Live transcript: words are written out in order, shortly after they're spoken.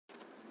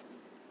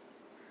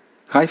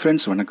Hi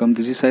friends, வணக்கம்.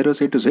 This is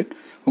Terrace to Z.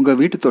 உங்கள்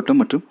வீட்டு தோட்டம்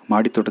மற்றும்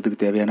மாடி தோட்டத்துக்கு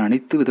தேவையான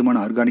அனைத்து விதமான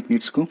ஆர்கானிக்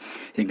நீட்ஸ்க்கும்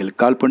எங்களுக்கு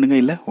கால் பண்ணுங்கள்,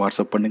 இல்லை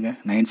வாட்ஸ்அப் பண்ணுங்கள்.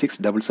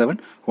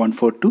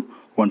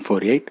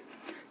 9677142148.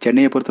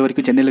 சென்னையை பொறுத்த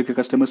வரைக்கும் சென்னையில் இருக்க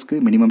கஸ்டமர்ஸ்க்கு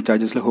மினிமம்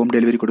சார்ஜஸில் ஹோம்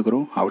டெலிவரி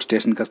கொடுக்குறோம். அவுட்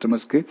ஸ்டேஷன்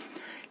கஸ்டமர்ஸ்க்கு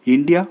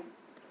இந்தியா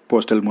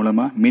போஸ்டல்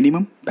மூலமாக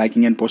மினிமம்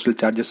பேக்கிங் அண்ட் போஸ்டல்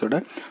சார்ஜஸோட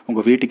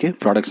உங்கள் வீட்டுக்கு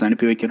ப்ராடக்ட்ஸ்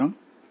அனுப்பி வைக்கிறோம்.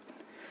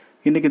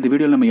 இன்றைக்கி இந்த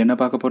வீடியோவில் நம்ம என்ன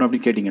பார்க்க போகிறோம்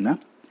அப்படின்னு கேட்டிங்கன்னா,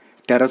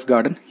 டெரஸ்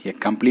கார்டன் எ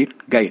கம்ப்ளீட்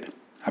கைடு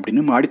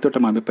அப்படின்னு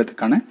மாடித்தோட்டம்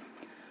அமைப்பதற்கான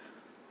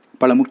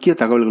பல முக்கிய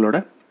தகவல்களோட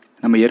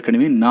நம்ம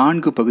ஏற்கனவே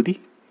 4 பகுதி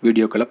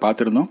வீடியோக்களை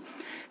பார்த்துருந்தோம்.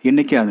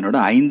 இன்றைக்கி அதனோட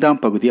 5ஆம்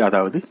பகுதி,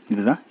 அதாவது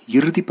இதுதான்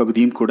இறுதி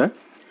பகுதியும் கூட.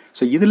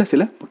 ஸோ இதில்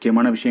சில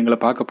முக்கியமான விஷயங்களை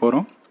பார்க்க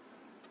போகிறோம்.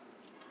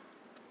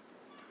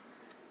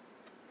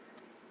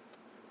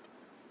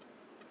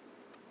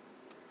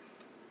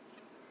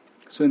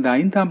 ஸோ இந்த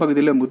 5ஆம்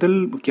பகுதியில் முதல்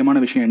முக்கியமான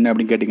விஷயம் என்ன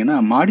அப்படின்னு கேட்டிங்கன்னா,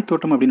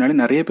 மாடித்தோட்டம் அப்படின்னாலே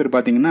நிறைய பேர்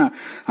பார்த்தீங்கன்னா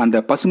அந்த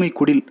பசுமை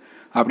குடில்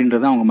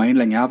அப்படின்றது அவங்க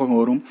மைண்டில் ஞாபகம்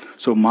வரும்.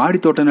 ஸோ மாடி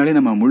தோட்டனாலே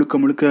நம்ம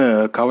முழுக்க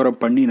கவரப்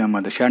பண்ணி நம்ம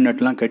அந்த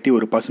ஷேட்நெட்லாம் கட்டி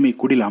ஒரு பசுமை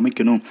குடில்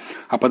அமைக்கணும்,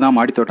 அப்போ தான்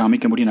மாடி தோட்டம்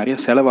அமைக்க முடியும், நிறைய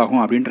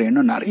செலவாகும் அப்படின்ற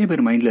எண்ணம் நிறைய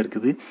பேர் மைண்டில்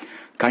இருக்குது.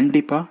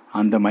 கண்டிப்பாக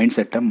அந்த மைண்ட்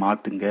செட்டை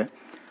மாற்றுங்க.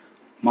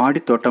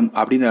 மாடித்தோட்டம்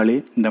அப்படின்னாலே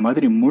இந்த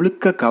மாதிரி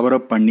முழுக்க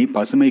கவரப் பண்ணி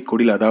பசுமை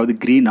குடில், அதாவது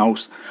க்ரீன்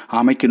ஹவுஸ்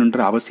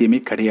அமைக்கணுன்ற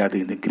அவசியமே கிடையாது.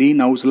 இந்த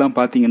க்ரீன் ஹவுஸ்லாம்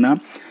பார்த்தீங்கன்னா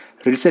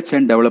ரிசர்ச்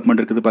அண்ட் டெவலப்மெண்ட்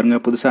இருக்குது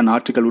பாருங்கள். புதுசாக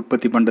நாற்றுகள்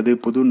உற்பத்தி பண்ணுறது,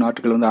 புது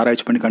நாற்றுகள் வந்து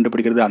ஆராய்ச்சி பண்ணி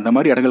கண்டுபிடிக்கிறது, அந்த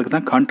மாதிரி இடங்களுக்கு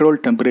தான் கண்ட்ரோல்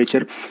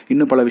டெம்பரேச்சர்,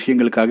 இன்னும் பல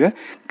விஷயங்களுக்காக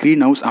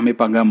க்ரீன் ஹவுஸ்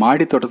அமைப்பாங்க.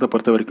 மாடி தோட்டத்தை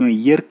பொறுத்த வரைக்கும்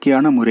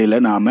இயற்கையான முறையில்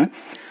நாம்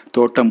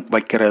தோட்டம்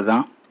வைக்கிறது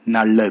தான்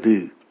நல்லது.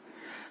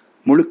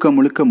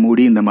 முழுக்க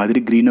மூடி இந்த மாதிரி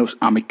க்ரீன் ஹவுஸ்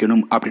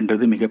அமைக்கணும்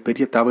அப்படின்றது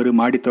மிகப்பெரிய தவறு.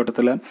 மாடி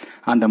தோட்டத்தில்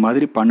அந்த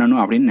மாதிரி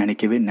பண்ணணும் அப்படின்னு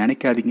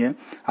நினைக்காதீங்க.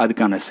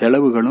 அதுக்கான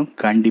செலவுகளும்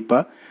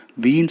கண்டிப்பாக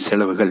வீண்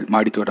செலவுகள்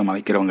மாடி தோட்டம்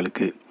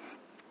அமைக்கிறவங்களுக்கு.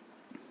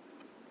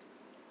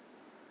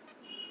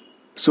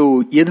 ஸோ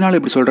எதனால்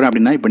இப்படி சொல்கிறேன்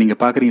அப்படின்னா, இப்போ நீங்கள்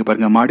பார்க்குறீங்க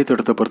பாருங்கள், மாடி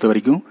தோட்டத்தை பொறுத்த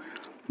வரைக்கும்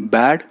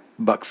பேட்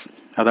பக்ஸ்,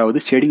 அதாவது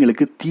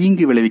செடிங்களுக்கு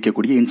தீங்கு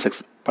விளைவிக்கக்கூடிய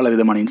இன்செக்ட்ஸ், பல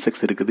விதமான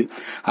இன்செக்ட்ஸ் இருக்குது.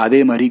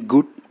 அதே மாதிரி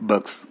குட்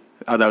பக்ஸ்,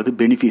 அதாவது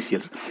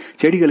பெனிஃபிஷியல்ஸ்,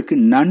 செடிகளுக்கு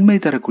நன்மை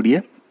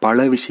தரக்கூடிய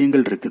பல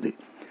விஷயங்கள் இருக்குது.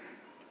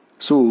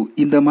 ஸோ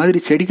இந்த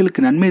மாதிரி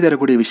செடிகளுக்கு நன்மை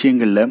தரக்கூடிய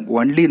விஷயங்களில்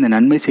ஒன்லி இந்த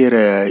நன்மை செய்கிற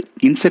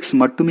இன்செக்ட்ஸ்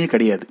மட்டுமே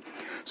கிடையாது.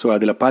 ஸோ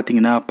அதில்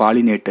பார்த்தீங்கன்னா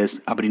பாலினேட்டர்ஸ்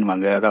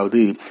அப்படின்வாங்க, அதாவது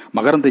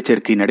மகரந்த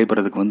சேர்க்கை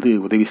நடைபெறதுக்கு வந்து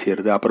உதவி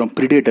செய்கிறது. அப்புறம்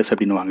ப்ரிடேட்டர்ஸ்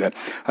அப்படின்வாங்க,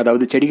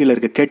 அதாவது செடிகளில்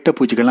இருக்க கெட்ட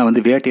பூச்சிகள்லாம்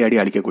வந்து வேட்டையாடி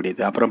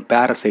அழிக்கக்கூடியது. அப்புறம்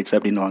பேரசைட்ஸ்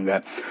அப்படின்வாங்க.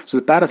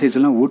 ஸோ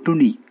பேரசைட்ஸ்லாம்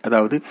ஒட்டுண்ணி,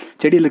 அதாவது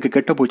செடியில் இருக்க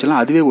கெட்ட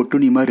பூச்சிலாம் அதுவே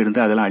ஒட்டுண்ணி மாதிரி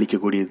இருந்து அதெல்லாம்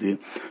அழிக்கக்கூடியது.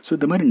 ஸோ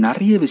இந்த மாதிரி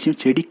நிறைய விஷயம்,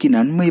 செடிக்கு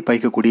நன்மை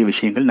பயக்கக்கூடிய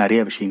விஷயங்கள்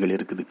நிறைய விஷயங்கள்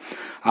இருக்குது.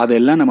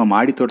 அதெல்லாம் நம்ம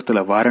மாடி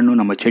தோட்டத்தில் வரணும்,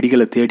 நம்ம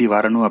செடிகளை தேடி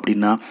வரணும்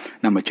அப்படின்னா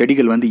நம்ம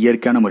செடிகள் வந்து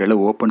இயற்கையான முறையில்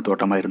ஓப்பன்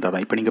தோட்டமாக இருந்தால்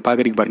தான். இப்போ நீங்கள்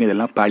பார்க்குறீங்க பாருங்கள்,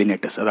 இதெல்லாம்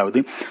பாலினேட்டர்ஸ், அதாவது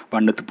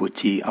வண்ணத்து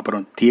பூச்சி,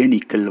 அப்புறம்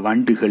தேனீக்கள்,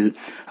 வண்டுகள்,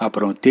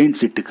 அப்புறம் தேன்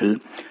சிட்டுகள்,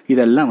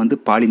 இதெல்லாம் வந்து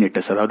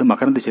பாலினேட்டர்ஸ், அதாவது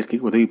மகரந்த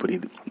சேர்க்கைக்கு உதவி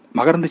புரியுது.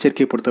 மகரந்த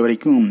சேர்க்கையை பொறுத்த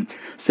வரைக்கும்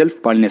செல்ஃப்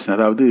பாலினேஷன்,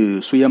 அதாவது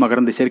சுய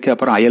மகரந்த சேர்க்கை,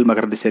 அப்புறம் அயல்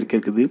மகரந்த சேர்க்கை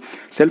இருக்குது.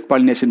 செல்ஃப்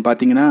பாலினேஷன்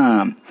பார்த்தீங்கன்னா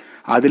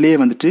அதிலே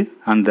வந்துட்டு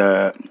அந்த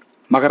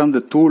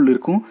மகரந்த தூள்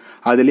இருக்கும்,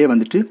 அதிலே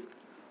வந்துட்டு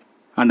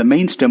அந்த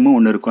மெயின் ஸ்டெம்மும்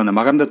ஒன்று இருக்கும். அந்த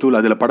மகரந்த தூள்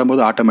அதில்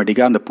படும்போது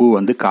ஆட்டோமேட்டிக்காக அந்த பூ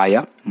வந்து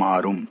காயாக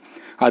மாறும்.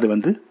 அது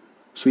வந்து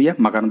சுய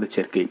மகரந்த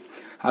சேர்க்கை.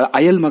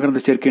 அயல்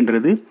மகரந்த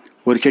சேர்க்கைன்றது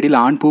ஒரு செடியில்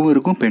ஆண் பூவும்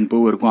இருக்கும், பெண்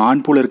பூவும் இருக்கும்.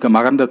 ஆண் பூவில் இருக்க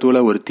மகரந்த தூளை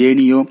ஒரு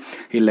தேனியோ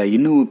இல்லை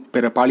இன்னும்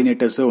பிற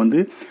பாலினேட்டர்ஸோ வந்து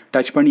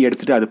டச் பண்ணி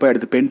எடுத்துகிட்டு அது போய்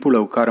எடுத்து பெண் பூவில்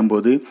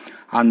உட்காரும்போது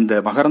அந்த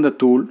மகரந்த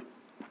தூள்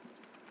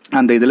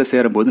அந்த இதில்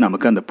சேரும்போது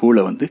நமக்கு அந்த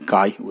பூவில் வந்து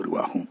காய்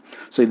உருவாகும்.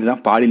 ஸோ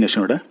இதுதான்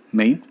பாலினேஷனோட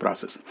மெயின்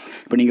ப்ராசஸ்.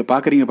 இப்போ நீங்கள்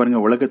பார்க்குறீங்க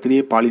பாருங்கள்,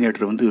 உலகத்திலேயே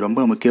பாலினேட்டர் வந்து ரொம்ப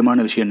முக்கியமான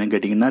விஷயம் என்னன்னு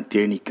கேட்டிங்கன்னா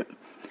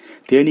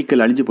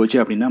தேனீக்கள் அழிஞ்சு போச்சு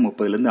அப்படின்னா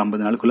 30 to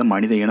 50 நாளுக்குள்ளே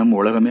மனித இனம்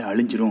உலகமே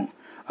அழிஞ்சிரும்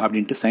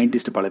அப்படின்ட்டு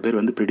சயின்டிஸ்ட் பல பேர்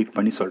வந்து ப்ரிடிக்ட்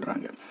பண்ணி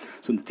சொல்கிறாங்க.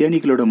 ஸோ இந்த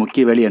தேனீக்களோட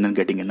முக்கிய வேலை என்னன்னு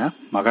கேட்டிங்கன்னா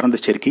மகரந்த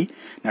சேர்க்கை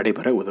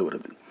நடைபெற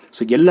உதவுறது.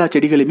 ஸோ எல்லா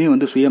செடிகளுமே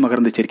வந்து சுய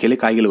மகரந்த சேர்க்கையிலே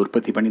காய்களை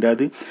உற்பத்தி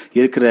பண்ணிடாது.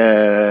 இருக்கிற,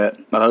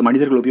 அதாவது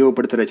மனிதர்கள்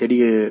உபயோகப்படுத்துகிற செடி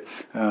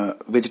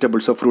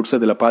வெஜிடபிள்ஸோ ஃப்ரூட்ஸோ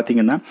இதில்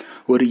பார்த்தீங்கன்னா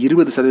ஒரு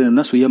 20%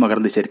 தான் சுய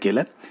மகரந்த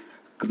சேர்க்கையில்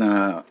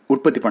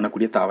உற்பத்தி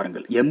பண்ணக்கூடிய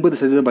தாவரங்கள்.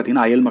 80%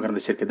 பார்த்தீங்கன்னா அயல்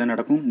மகரந்த சேர்க்கை தான்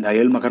நடக்கும். இந்த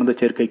அயல் மகரந்த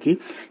சேர்க்கைக்கு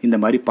இந்த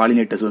மாதிரி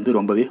பாலினேட்டர்ஸ் வந்து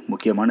ரொம்பவே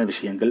முக்கியமான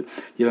விஷயங்கள்.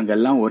 இவங்க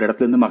எல்லாம் ஒரு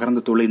இடத்துலேருந்து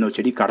மகரந்த தூளை இன்னொரு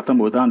செடி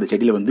கடத்தும் போது தான் அந்த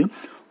செடியில் வந்து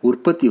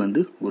உற்பத்தி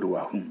வந்து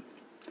உருவாகும்.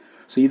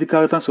 ஸோ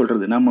இதுக்காக தான்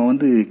சொல்கிறது, நம்ம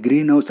வந்து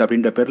க்ரீன் ஹவுஸ்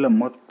அப்படின்ற பேரில்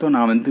மொத்தம்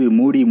நான் வந்து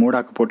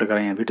மூடாக்க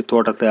போட்டுக்கிறேன் என் வீட்டு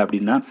தோட்டத்தை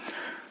அப்படின்னா,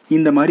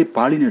 இந்த மாதிரி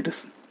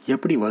பாலினேட்டர்ஸ்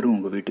எப்படி வரும்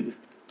உங்கள் வீட்டுக்கு,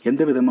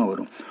 எந்த விதமாக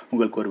வரும்?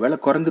 உங்களுக்கு ஒரு வேளை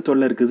குரங்கு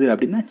தொல்லை இருக்குது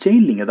அப்படின்னா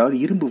செயின் லிங்க், அதாவது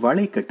இரும்பு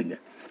வலை கட்டுங்க.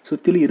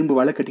 சுற்றிலும் இரும்பு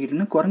வலை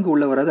கட்டிக்கிட்டிங்கன்னா குரங்கு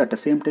உள்ளே வராது. அட் த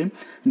சேம் டைம்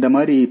இந்த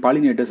மாதிரி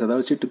பாலினேட்டர்ஸ்,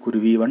 அதாவது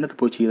சிட்டுக்குருவி, வண்ணத்து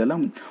பூச்சி,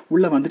 இதெல்லாம்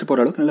உள்ளே வந்துட்டு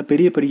போகிற அளவுக்கு நல்ல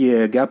பெரிய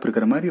கேப்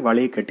இருக்கிற மாதிரி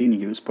வலையை கட்டி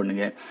நீங்கள் யூஸ்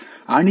பண்ணுங்கள்.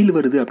 அணில்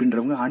வருது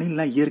அப்படின்றவங்க,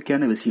 அணில்லாம்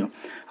இயற்கையான விஷயம்.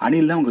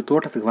 அணில்லாம் உங்கள்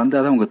தோட்டத்துக்கு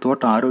வந்தால் தான் உங்கள்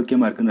தோட்டம்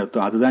ஆரோக்கியமாக இருக்குன்னு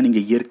அர்த்தம். அதுதான்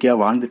நீங்கள் இயற்கையாக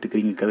வாழ்ந்துட்டு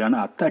இருக்கிறீங்கிறதுக்கான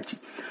அத்தாட்சி.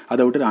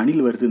 அதை விட்டு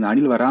அணில் வருது, இந்த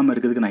அணில் வராமல்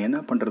இருக்கிறதுக்கு நான்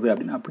என்ன பண்ணுறது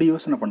அப்படின்னு அப்படி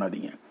யோசனை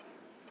பண்ணாதீங்க.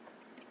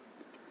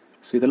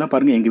 ஸோ இதெல்லாம்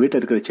பாருங்கள், எங்கள்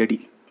வீட்டில் இருக்கிற செடி,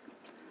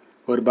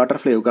 ஒரு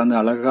பட்டர்ஃப்ளை உட்காந்து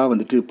அழகாக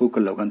வந்துட்டு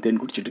பூக்களில் உட்காந்து தேன்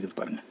குடிச்சிட்டு இருக்குது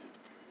பாருங்கள்.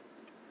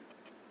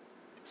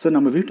 ஸோ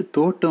நம்ம வீட்டு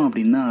தோட்டம்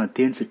அப்படின்னா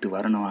தேன் சிட்டு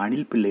வரணும்,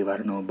 அணில் பிள்ளை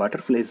வரணும்,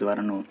 பட்டர்ஃப்ளைஸ்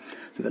வரணும்.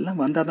 இதெல்லாம்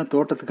வந்தால் தான்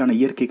தோட்டத்துக்கான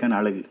இயற்கைக்கான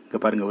அழகு. இங்கே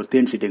பாருங்கள், ஒரு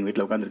தேன் சிட்டு எங்கள்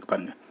வீட்டில் உட்காந்துருக்கு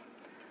பாருங்கள்.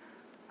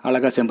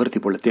 அழகாக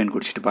செம்பருத்தி போல் தேன்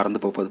குடிச்சிட்டு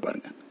பறந்து போகுது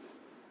பாருங்கள்.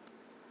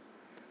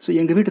 ஸோ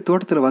எங்கள் வீட்டு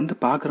தோட்டத்தில் வந்து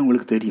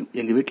பார்க்குறவங்களுக்கு தெரியும்,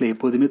 எங்கள் வீட்டில்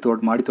எப்போதுமே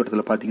மாடி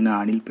தோட்டத்தில் பார்த்தீங்கன்னா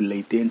அணில்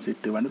பிள்ளை, தேன்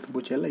சிட்டு, வண்ணத்து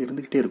பூச்சி எல்லாம்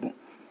இருந்துக்கிட்டே இருக்கும்.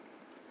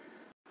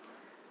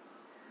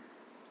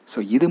 ஸோ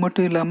இது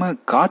மட்டும் இல்லாமல்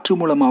காற்று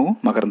மூலமாகவும்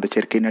மகரந்த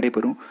சேர்க்கை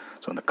நடைபெறும்.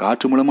 ஸோ அந்த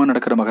காற்று மூலமாக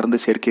நடக்கிற மகரந்த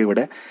சேர்க்கையை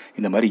விட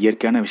இந்த மாதிரி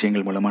இயற்கையான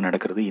விஷயங்கள் மூலமாக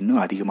நடக்கிறது இன்னும்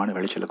அதிகமான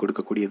விளைச்சலை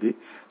கொடுக்கக்கூடியது.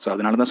 ஸோ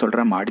அதனால தான்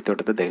சொல்கிறேன், மாடி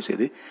தோட்டத்தை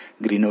தயவுசெய்து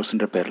க்ரீன்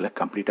ஹவுஸ்ன்ற பேரில்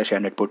கம்ப்ளீட்டாக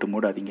ஷேட்நெட் போட்டு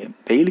மூடாதீங்க.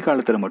 வெயில்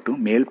காலத்தில் மட்டும்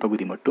மேல்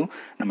பகுதி மட்டும்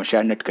நம்ம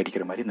ஷேட்நெட்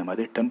கடிக்கிற மாதிரி இந்த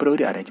மாதிரி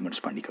டெம்பரவரி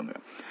அரேஞ்ச்மெண்ட்ஸ் பண்ணிக்கோங்க.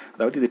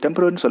 அதாவது இது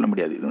டெம்பரவரின்னு சொல்ல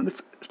முடியாது, இது வந்து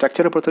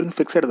ஸ்ட்ரக்சரை பொறுத்த வரைக்கும்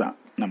ஃபிக்ஸடு தான்.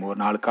 நம்ம ஒரு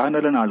 4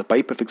 கார்னரில் 4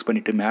 பைப்பை ஃபிக்ஸ்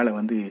பண்ணிவிட்டு மேலே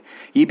வந்து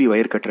இபி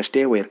ஒயர் கட்டுற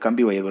ஸ்டே ஒயர்,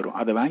 கம்பி ஒயர் வரும்.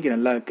 அதை வாங்கி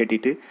நல்லா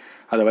கட்டிட்டு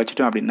அதை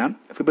வச்சுட்டோம் அப்படின்னா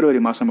பிப்ரவரி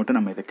மாதம் மட்டும்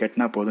நம்ம இதை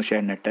கட்டினா போதும்.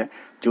 ஷேட்நெட்டை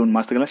ஜூன்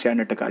மாதத்துக்கெல்லாம்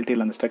ஷேட்நெட்டை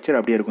கழட்டியில் அந்த ஸ்ட்ரக்சர்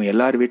அப்படியே இருக்கும்.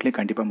 எல்லார் வீட்லேயும்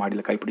கண்டிப்பாக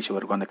மாடியில் கைப்பிடிச்சு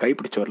இருக்கும். அந்த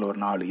கைப்பிடிச்சவரில் ஒரு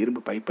 4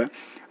 இரும்பு பைப்பை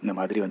இந்த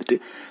மாதிரி வந்துட்டு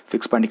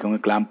ஃபிக்ஸ் பண்ணிக்கோங்க.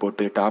 கிளாம்ப்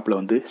போட்டு டாப்பில்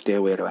வந்து ஸ்டே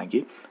ஒயர்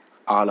வாங்கி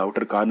ஆல்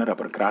அவுட்டர் கார்னர்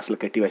அப்புறம்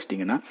கிராஸில் கட்டி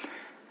வச்சிட்டிங்கன்னா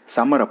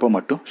சம்மர் அப்போ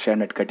மட்டும்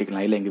ஷேட்நெட்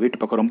கட்டிக்கலாம். இல்லை எங்கள் வீட்டு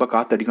பக்கம் ரொம்ப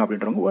காற்றடிக்கும்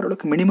அப்படின்றவங்க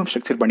ஓரளவுக்கு மினிமம்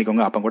ஸ்ட்ரக்சர்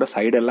பண்ணிக்கோங்க. அப்போ கூட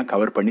சைடெல்லாம்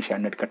கவர் பண்ணி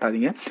ஷேட்நெட்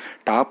கட்டாதீங்க,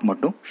 டாப்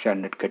மட்டும்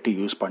ஷேட்நெட் கட்டி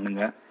யூஸ்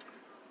பண்ணுங்கள்.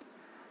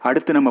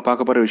 அடுத்து நம்ம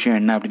பார்க்க போகிற விஷயம்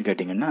என்ன அப்படின்னு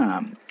கேட்டிங்கன்னா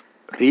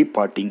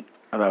ரீபாட்டிங்.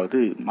 அதாவது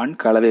மண்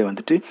கலவை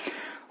வந்துட்டு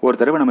ஒரு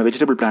தடவை நம்ம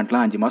வெஜிடபிள்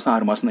பிளான்ட்லாம் 5 மாதம்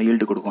 6 மாதம் தான்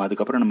ஈல்டு கொடுக்கும்.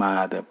 அதுக்கப்புறம் நம்ம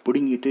அதை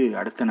பிடுங்கிட்டு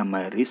அடுத்து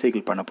நம்ம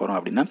ரீசைக்கிள் பண்ண போகிறோம்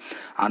அப்படின்னா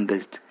அந்த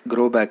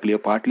க்ரோ பேக்லேயோ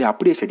பாட்லேயோ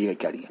அப்படியே செடி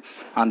வைக்காதீங்க.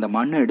 அந்த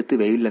மண்ணை எடுத்து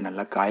வெயிலில்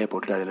நல்லா காய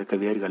போட்டுட்டு அதில் இருக்க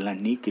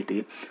வேர்கள்லாம் நீக்கிட்டு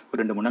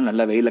ஒரு 2-3 நாள்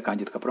நல்லா வெயிலில்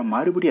காஞ்சதுக்கப்புறம்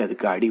மறுபடியும்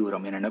அதுக்கு அடி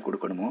உரம் என்னென்ன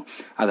கொடுக்கணுமோ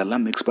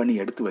அதெல்லாம் மிக்ஸ் பண்ணி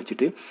எடுத்து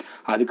வச்சுட்டு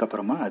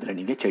அதுக்கப்புறமா அதில்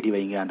நீங்கள் செடி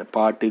வைங்க. அந்த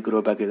பாட்டு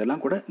க்ரோ பேக்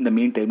இதெல்லாம் கூட இந்த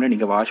மீன் டைமில்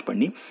நீங்கள் வாஷ்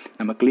பண்ணி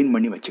நம்ம க்ளீன்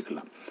பண்ணி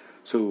வச்சுக்கலாம்.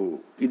 ஸோ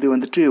இது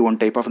வந்துட்டு ஒன்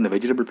டைப் ஆஃப் இந்த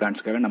வெஜிடபிள்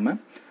பிளான்ட்ஸ்க்காக நம்ம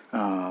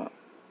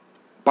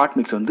பாட்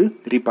மிக்ஸ் வந்து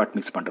ரீபாட்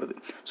மிக்ஸ் பண்ணுறது.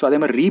 ஸோ அதே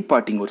மாதிரி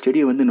ரீபாட்டிங், ஒரு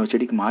செடியை வந்து இன்னொரு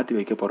செடிக்கு மாற்றி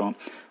வைக்க போகிறோம்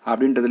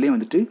அப்படின்றதுலேயே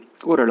வந்துட்டு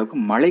ஓரளவுக்கு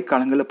மழை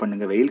காலங்களில்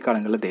பண்ணுங்கள். வெயில்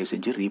காலங்களில் தயவு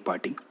செஞ்சு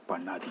ரீபாட்டிங்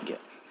பண்ணாதீங்க.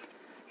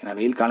 ஏன்னா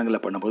வெயில்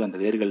காலங்களில் பண்ணும்போது அந்த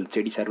வேர்கள்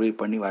செடி சர்வை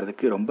பண்ணி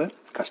வர்றதுக்கு ரொம்ப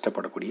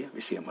கஷ்டப்படக்கூடிய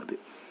விஷயம் அது.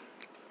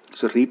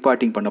 ஸோ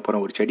ரீபாட்டிங் பண்ண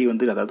போகிறோம், ஒரு செடி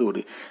வந்து அதாவது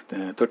ஒரு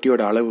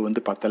தொட்டியோட அளவு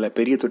வந்து பத்தலை,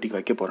 பெரிய தொட்டிக்கு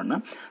வைக்க போகிறோன்னா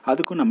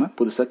அதுக்கும் நம்ம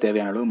புதுசாக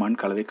தேவையான அளவு மண்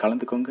கலவை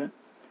கலந்துக்கோங்க.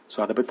 ஸோ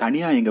அதை பற்றி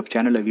தனியாக எங்கள்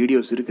சேனலில்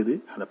வீடியோஸ் இருக்குது,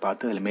 அதை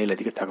பார்த்து அதில்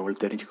மேலதிக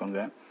தகவல்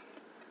தெரிஞ்சுக்கோங்க.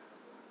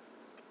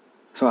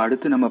 ஸோ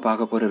அடுத்து நம்ம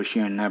பார்க்க போகிற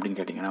விஷயம் என்ன அப்படின்னு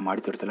கேட்டிங்கன்னா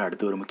மாடித்தோட்டத்தில்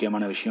அடுத்து ஒரு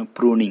முக்கியமான விஷயம்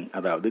ப்ரூனிங்,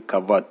 அதாவது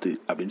கவ்வாத்து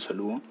அப்படின்னு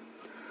சொல்லுவோம்.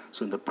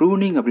 ஸோ இந்த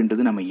ப்ரூனிங்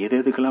அப்படின்றது நம்ம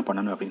எதுக்கெல்லாம்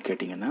பண்ணணும் அப்படின்னு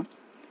கேட்டிங்கன்னா,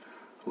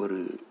 ஒரு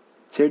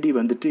செடி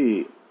வந்துட்டு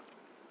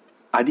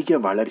அதிக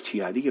வளர்ச்சி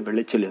அதிக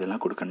விளைச்சல்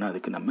இதெல்லாம் கொடுக்கணும்னா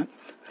அதுக்கு நம்ம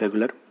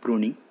ரெகுலர்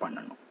ப்ரூனிங்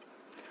பண்ணணும்.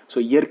 ஸோ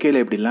இயற்கையில்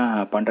எப்படிலாம்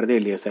பண்ணுறதே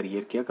இல்லையா சார்,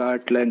 இயற்கையாக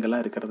காட்டில்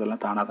இங்கெல்லாம் இருக்கிறதெல்லாம்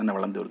தானாக தானே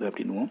வளர்ந்து வருது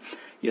அப்படின்னுவோம்.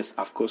 எஸ்,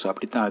 அஃப்கோர்ஸ்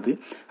அப்படி தான் அது.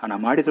 ஆனால்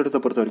மாடித்தோட்டத்தை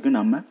பொறுத்த வரைக்கும்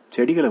நம்ம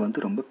செடிகளை வந்து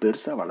ரொம்ப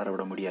பெருசாக வளர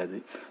விட முடியாது.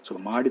 ஸோ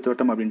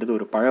மாடித்தோட்டம் அப்படின்றது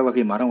ஒரு பழ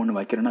வகை மரம் ஒன்று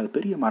வைக்கிறோன்னா அது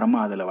பெரிய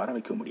மரமாக அதில் வர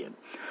வைக்க முடியாது.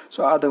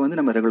 ஸோ அதை வந்து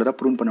நம்ம ரெகுலராக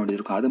ப்ரூன் பண்ண வேண்டியது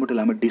இருக்கும். அது மட்டும்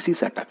இல்லாமல்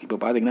டிசீஸ் அட்டாக், இப்போ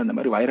பார்த்தீங்கன்னா இந்த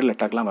மாதிரி வைரல்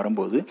அட்டாக்லாம்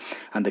வரும்போது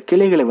அந்த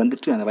கிளைகளை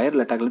வந்துட்டு அந்த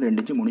வைரல் அட்டாக்லேருந்து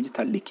 2 இன்ச்சு 3 இன்ச்சு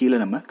தள்ளி கீழே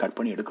நம்ம கட்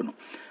பண்ணி எடுக்கணும்.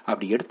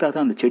 அப்படி எடுத்தால்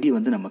தான் அந்த செடியை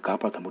வந்து நம்ம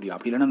காப்பாற்ற முடியும்.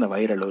 அப்படி இல்லைன்னா அந்த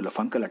வைரலோ இல்லை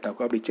ஃபங்கல்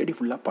அட்டாக்கோ அப்படி செடி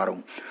ஃபுல்லாக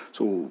பரவும்.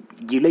 ஸோ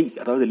இலை,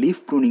 அதாவது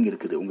லீஃப் ப்ரூனிங்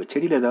இருக்குது. உங்கள்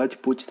செடியில்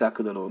ஏதாச்சும் பூச்சி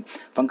தாக்குதலோ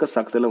ஃபங்கஸ்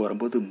தாக்குதலோ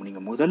வரும்போது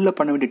நீங்கள் முதல்ல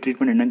பண்ண வேண்டிய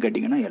ட்ரீட்மெண்ட் என்னன்னு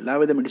கேட்டிங்கன்னா, எல்லா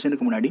வித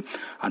மெடிசனுக்கு முன்னாடி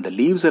அந்த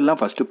லீவ்ஸ் எல்லாம்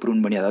ஃபஸ்ட்டு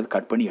ப்ரூன் பண்ணி, அதாவது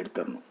கட் பண்ணி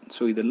எடுத்துடணும்.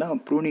 ஸோ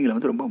இதெல்லாம் ப்ரூனிங்கில்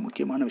வந்து ரொம்ப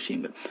முக்கியமான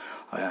விஷயங்கள்.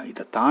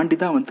 இதை தாண்டி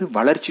தான் வந்து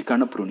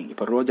வளர்ச்சிக்கான ப்ரூனிங்.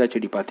 இப்போ ரோஜா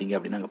செடி பார்த்தீங்க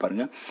அப்படின்னா அங்கே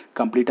பாருங்கள்,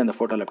 கம்ப்ளீட்டாக அந்த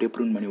ஃபோட்டோவில் அப்படியே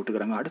ப்ரூன் பண்ணி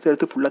விட்டுக்கிறாங்க.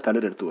 அடுத்தடுத்து ஃபுல்லாக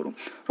தளிர் எடுத்து வரும்.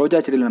 ரோஜா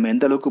செடியில் நம்ம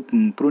எந்த அளவுக்கு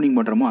ப்ரூனிங்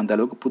பண்ணுறோமோ அந்த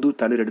அளவுக்கு புது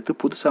தளிர் எடுத்து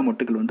புதுசாக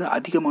மொட்டுகள் வந்து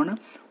அதிகமான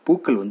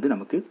பூக்கள் வந்து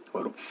நமக்கு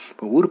வரும்.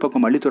 இப்போ ஊர்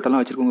பக்கம்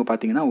மல்லித்தோட்டம்லாம் வச்சுருக்கவங்க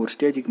பார்த்தீங்கன்னா ஒரு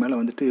ஸ்டேஜுக்கு மேலே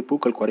வந்துட்டு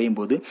பூக்கள் குறையும்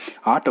போது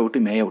ஆட்டை விட்டு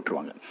மேய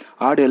விட்டுருவாங்க.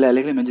 ஆடு எல்லா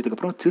இலைகளையும்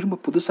மேய்ஞ்சதுக்கப்புறம் திரும்ப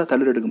புதுசாக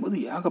தளிர் எடுக்கும்போது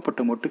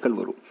ஏகப்பட்ட மொட்டுக்கள்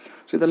வரும்.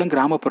 ஸோ இதெல்லாம்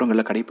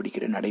கிராமப்புறங்களில்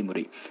கடைபிடிக்கிற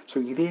நடைமுறை. ஸோ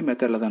இதே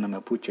மெத்தடில் தான்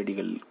நம்ம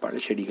பூச்செடிகள்,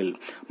 பழச்செடிகள்,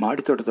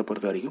 மாடித்தோட்டத்தை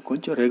பொறுத்த வரைக்கும்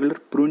கொஞ்சம்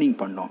ரெகுலர் ப்ரூனிங்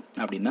பண்ணோம்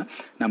அப்படின்னா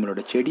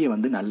நம்மளோட செடியை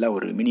வந்து நல்லா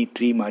ஒரு மினி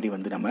ட்ரீ மாதிரி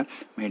வந்து நம்ம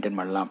மெயின்டைன்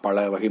பண்ணலாம்.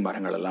 பல வகை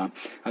மரங்கள் எல்லாம்,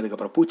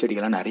 அதுக்கப்புறம்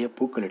பூச்செடிகள்லாம் நிறைய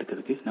பூக்கள்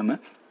எடுக்கிறதுக்கு நம்ம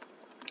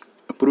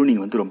ப்ரூனிங்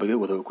வந்து ரொம்பவே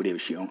உதவக்கூடிய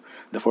விஷயம்.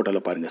 இந்த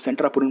ஃபோட்டோவில் பாருங்கள்,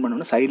 சென்டராக ப்ரூன்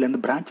பண்ணோன்னா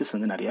சைட்லேருந்து பிரான்ச்சஸ்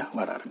வந்து நிறையா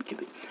வர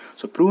ஆரம்பிக்குது.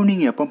 ஸோ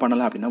ப்ரூனிங் எப்போ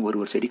பண்ணலாம் அப்படின்னா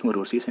ஒரு செடிக்கும்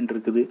ஒரு சீசன்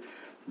இருக்குது.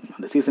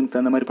 அந்த சீசனுக்கு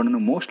தகுந்த மாதிரி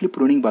பண்ணணும். மோஸ்ட்லி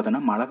ப்ரூனிங்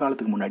பார்த்தோன்னா மழை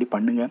காலத்துக்கு முன்னாடி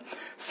பண்ணுங்கள்.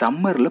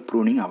 சம்மரில்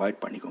ப்ரூனிங் அவாய்ட்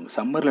பண்ணிக்கோங்க.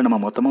 சம்மரில் நம்ம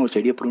மொத்தமாக ஒரு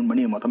செடியை ப்ரூன்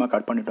பண்ணி மொத்தமாக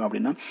கட் பண்ணிட்டோம்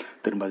அப்படின்னா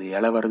திரும்ப அது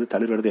இலை வருது,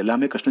 தளிர் வருது,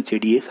 எல்லாமே கஷ்டம்.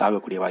 செடியே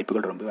சாகக்கூடிய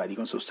வாய்ப்புகள் ரொம்பவே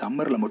அதிகம். ஸோ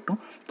சம்மரில் மட்டும்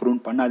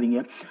ப்ரூன்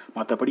பண்ணாதீங்க.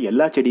 மற்றபடி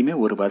எல்லா செடியுமே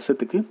ஒரு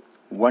வருஷத்துக்கு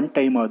 1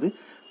 டைமாவது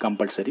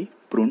கம்பல்சரி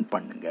ப்ரூன்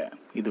பண்ணுங்க.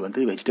 இது வந்து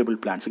வெஜிடபிள்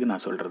பிளான்ட்ஸுக்கு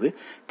நான் சொல்கிறது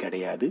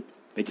கிடையாது.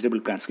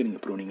 வெஜிடபிள் பிளான்ட்ஸ்க்கு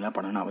நீங்கள் ப்ரூனிங்லாம்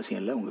பண்ணணும்னு அவசியம்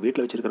இல்லை. உங்கள்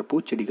வீட்டில் வச்சுருக்கிற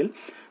பூச்செடிகள்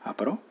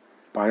அப்புறம்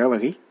பழ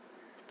வகை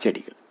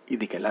செடிகள்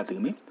இதுக்கு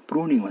எல்லாத்துக்குமே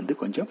ப்ரூனிங் வந்து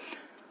கொஞ்சம்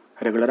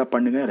ரெகுலராக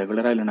பண்ணுங்கள்.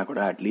 ரெகுலராக இல்லைனா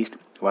கூட அட்லீஸ்ட்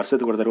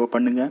வருஷத்துக்கு ஒரு தடவை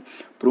பண்ணுங்கள்.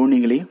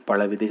 ப்ரூனிங்லேயும்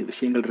பல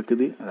விஷயங்கள்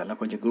இருக்குது, அதெல்லாம்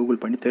கொஞ்சம்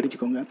கூகுள் பண்ணி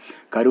தெரிஞ்சுக்கோங்க.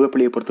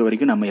 கருவேப்பிலையை பொறுத்த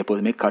வரைக்கும் நம்ம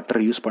எப்போதுமே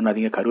கட்டரை யூஸ்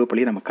பண்ணாதீங்க.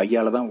 கருவேப்பிலையை நம்ம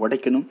கையால் தான்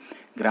உடைக்கணும்.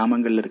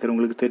 கிராமங்களில்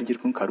இருக்கிறவங்களுக்கு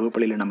தெரிஞ்சிருக்கும்.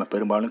 கருவேப்பிலையில் நம்ம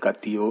பெரும்பாலும்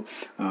கத்தியோ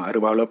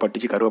அருவாளோ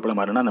பட்டுச்சு கருவேப்பிலை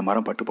மரம்னா அந்த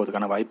மரம் பட்டு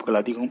போகிறதுக்கான வாய்ப்புகள்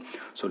அதிகம்.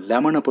 ஸோ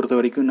லெமனை பொறுத்த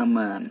வரைக்கும்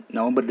நம்ம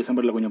நவம்பர்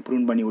டிசம்பரில் கொஞ்சம்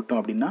ப்ரூன் பண்ணி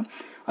விட்டோம் அப்படின்னா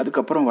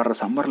அதுக்கப்புறம் வர்ற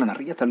சம்மரில்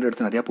நிறைய தள்ளு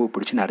எடுத்து நிறையா பூ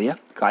பிடிச்சி நிறையா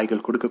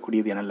காய்கள்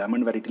கொடுக்கக்கூடியது. ஏன்னா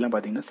லெமன் வெரைட்டிலாம்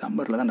பார்த்திங்கன்னா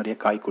சம்மரில் தான் நிறைய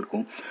காய்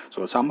கொடுக்கும்.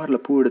 ஸோ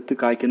சம்மரில் பூ எடுத்து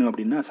காய்க்கணும்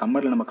அப்படின்னா,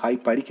 சம்மரில் நம்ம காய்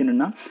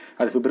பறிக்கணும்னா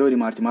அது பிப்ரவரி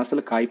மார்ச்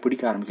மாதத்தில் காய்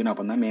பிடிக்க ஆரம்பிக்கணும்.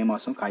 அப்போ தான் மே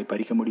மாதம் காய்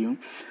பறிக்க முடியும்.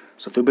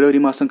 ஸோ பிப்ரவரி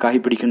மாதம்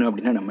காய் பிடிக்கணும்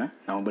அப்படின்னா நம்ம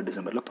நவம்பர்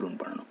டிசம்பரில் ப்ரூன்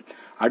பண்ணணும்.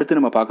 அடுத்து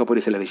நம்ம பார்க்க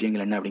போகிற சில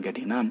விஷயங்கள் என்ன அப்படின்னு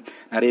கேட்டிங்கன்னா,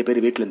 நிறைய பேர்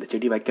வீட்டில் இந்த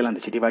செடி வைக்கலாம்,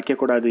 இந்த செடி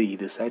வைக்கக்கூடாது,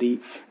 இது சரி,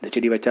 இந்த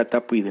செடி வச்சா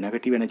தப்பு, இது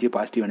நெகட்டிவ் எனர்ஜி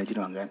பாசிட்டிவ்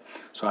எனர்ஜிடுவாங்க.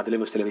 ஸோ அதில்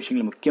சில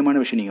விஷயங்கள், முக்கியமான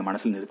விஷயம் நீங்கள்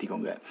மனசில்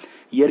நிறுத்திக்கோங்க.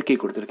 இயற்கை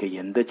கொடுத்துருக்க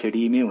எந்த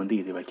செடியுமே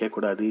இது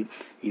வைக்கக்கூடாது,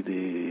 இது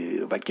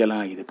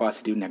வைக்கலாம், இது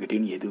பாசிட்டிவ்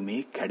நெகட்டிவ்னு எதுவுமே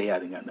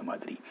கிடையாதுங்க. அந்த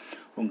மாதிரி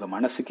உங்கள்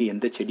மனசுக்கு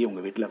எந்த செடியை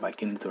உங்கள் வீட்டில்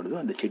வைக்கணும்னு தோணுதோ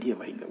அந்த செடியை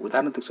வைங்க.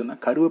 உதாரணத்துக்கு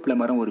சொன்னால் கருவேப்பிலை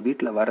மரம் ஒரு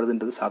வீட்டில்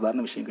வர்றதுன்றது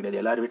சாதாரண விஷயம் கிடையாது.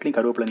 எல்லார் வீட்லையும்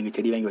கருவேப்பிலை நீங்கள்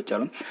செடி வாங்கி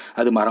வச்சாலும்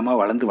அது மரமாக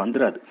வளர்ந்து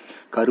வந்துடாது.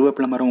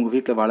 கருவேப்பிலை மரம் உங்கள்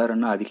வீட்டில்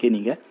வளரணும்னா அதுக்கே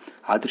நீங்கள்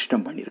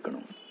அதிர்ஷ்டம்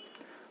பண்ணியிருக்கணும்.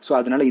 ஸோ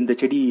அதனால் இந்த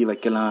செடி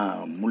வைக்கலாம்,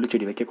 முள்ளு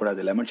செடி வைக்கக்கூடாது,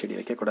 லெமன் செடி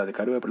வைக்கக்கூடாது,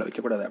 கருவேப்பிலை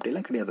வைக்கக்கூடாது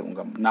அப்படிலாம் கிடையாது.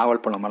 உங்கள்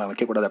நாவல் பழம் மரம்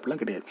வைக்கக்கூடாது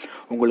அப்படிலாம் கிடையாது.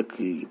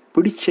 உங்களுக்கு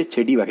பிடிச்ச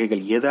செடி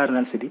வகைகள் எதாக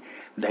இருந்தாலும் சரி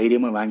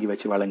தைரியமாக வாங்கி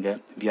வச்சு வளங்க.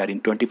 We are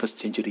in 21st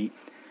century.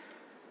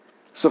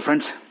 So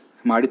friends,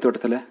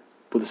 மாடித்தோட்டத்தில்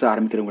புதுசாக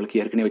ஆரம்பிக்கிறவங்களுக்கு,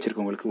 ஏற்கனவே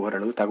வச்சுருக்கவங்களுக்கு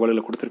ஓரளவு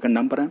தகவல்களை கொடுத்துருக்கேன்னு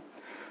நம்புகிறேன்.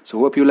 So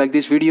hope you like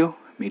this video.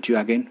 Meet you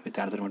again with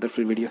another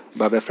wonderful video.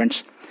 Bye bye friends.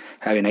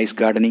 Have a nice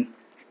gardening.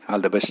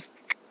 All the best.